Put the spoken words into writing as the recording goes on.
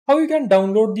how you can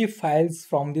download the files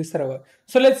from the server.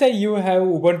 So let's say you have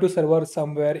Ubuntu server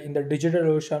somewhere in the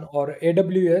DigitalOcean or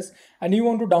AWS and you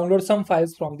want to download some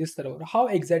files from this server. How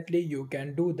exactly you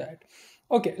can do that?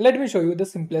 Okay, let me show you the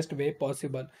simplest way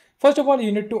possible. First of all,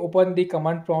 you need to open the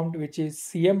command prompt, which is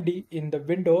CMD in the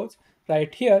Windows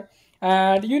right here,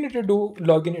 and you need to do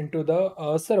login into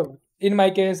the server. In my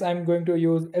case, I'm going to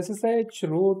use SSH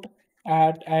root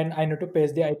at, and I need to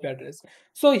paste the IP address.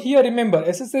 So here remember,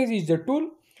 SSH is the tool,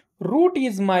 root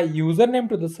is my username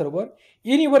to the server.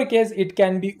 In your case, it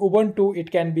can be Ubuntu,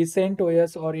 it can be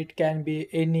CentOS, or it can be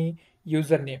any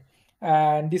username.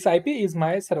 And this IP is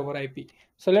my server IP.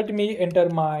 So let me enter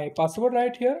my password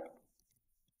right here.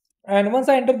 And once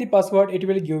I enter the password, it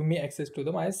will give me access to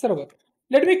my server.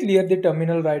 Let me clear the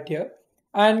terminal right here.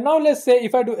 And now let's say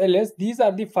if I do ls, these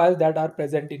are the files that are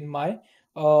present in my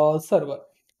server.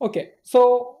 Okay,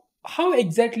 so how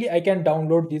exactly I can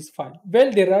download this file?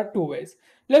 Well, there are two ways.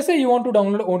 Let's say you want to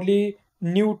download only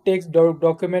new text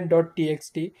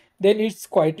document.txt, then it's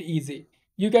quite easy.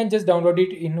 You can just download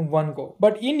it in one go.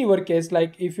 But in your case,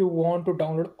 like if you want to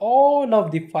download all of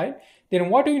the file,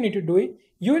 then what you need to do is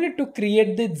you need to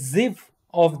create the zip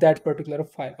of that particular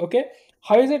file. Okay,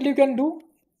 how exactly you can do?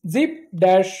 Zip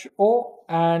dash o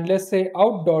and let's say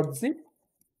out.zip,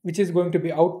 which is going to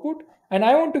be output, and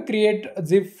I want to create a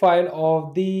zip file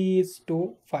of these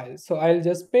two files. So I'll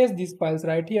just paste these files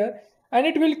right here and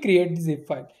it will create the zip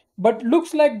file. But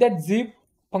looks like that zip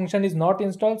function is not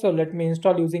installed, so let me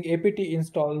install using apt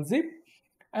install zip,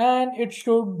 and it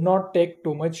should not take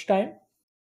too much time.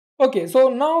 Okay, so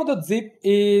now the zip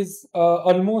is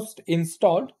almost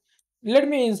installed. Let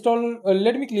me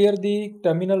clear the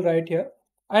terminal right here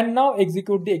and now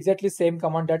execute the exactly same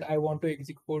command that I want to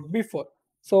execute before.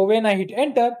 So when I hit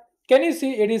enter, can you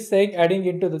see it is saying adding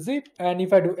into the zip, and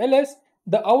if I do ls,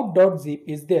 the out.zip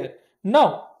is there.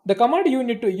 Now the command you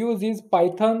need to use is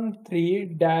python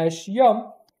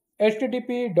 3-yum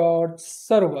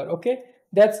http.server. Okay,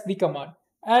 that's the command,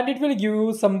 and it will give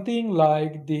you something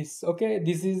like this. Okay,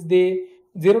 this is the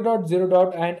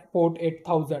 0.0. and port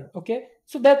 8000. Okay,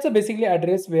 so that's a basically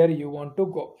address where you want to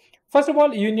go. First of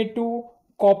all, you need to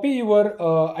copy your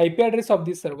IP address of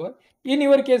this server. In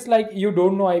your case, like you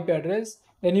don't know IP address,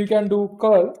 then you can do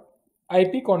curl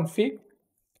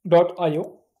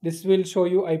ipconfig.io. This will show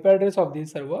you IP address of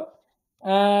this server.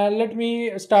 And let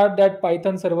me start that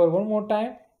Python server one more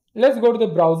time. Let's go to the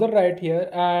browser right here,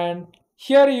 and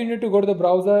here you need to go to the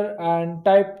browser and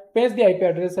paste the IP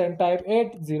address and type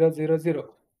 8000,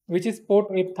 which is port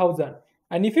 8000.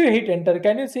 And if you hit enter,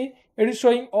 can you see it is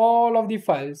showing all of the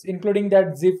files, including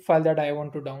that zip file that I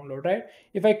want to download, right?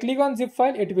 If I click on zip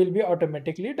file, it will be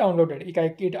automatically downloaded.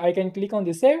 I can click on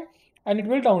the save and it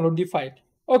will download the file.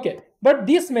 Okay, but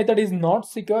this method is not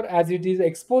secure as it is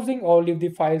exposing all of the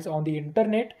files on the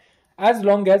internet as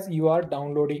long as you are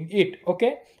downloading it.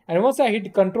 Okay, and once I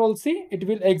hit Ctrl C, it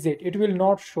will exit. It will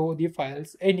not show the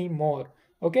files anymore.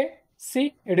 Okay,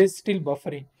 see, it is still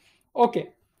buffering.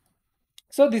 Okay,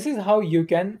 so this is how you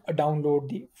can download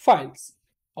the files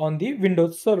on the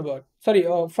Windows server. Sorry,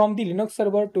 from the Linux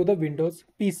server to the Windows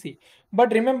PC.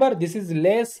 But remember, this is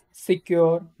less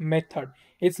secure method.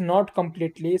 It's not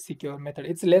completely secure method.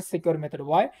 It's less secure method.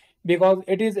 Why? Because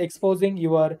it is exposing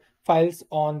your files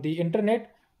on the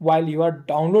internet while you are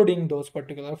downloading those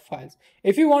particular files.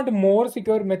 If you want more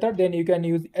secure method, then you can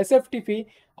use SFTP,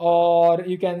 or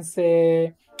you can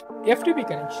say FTP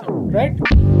connection, right?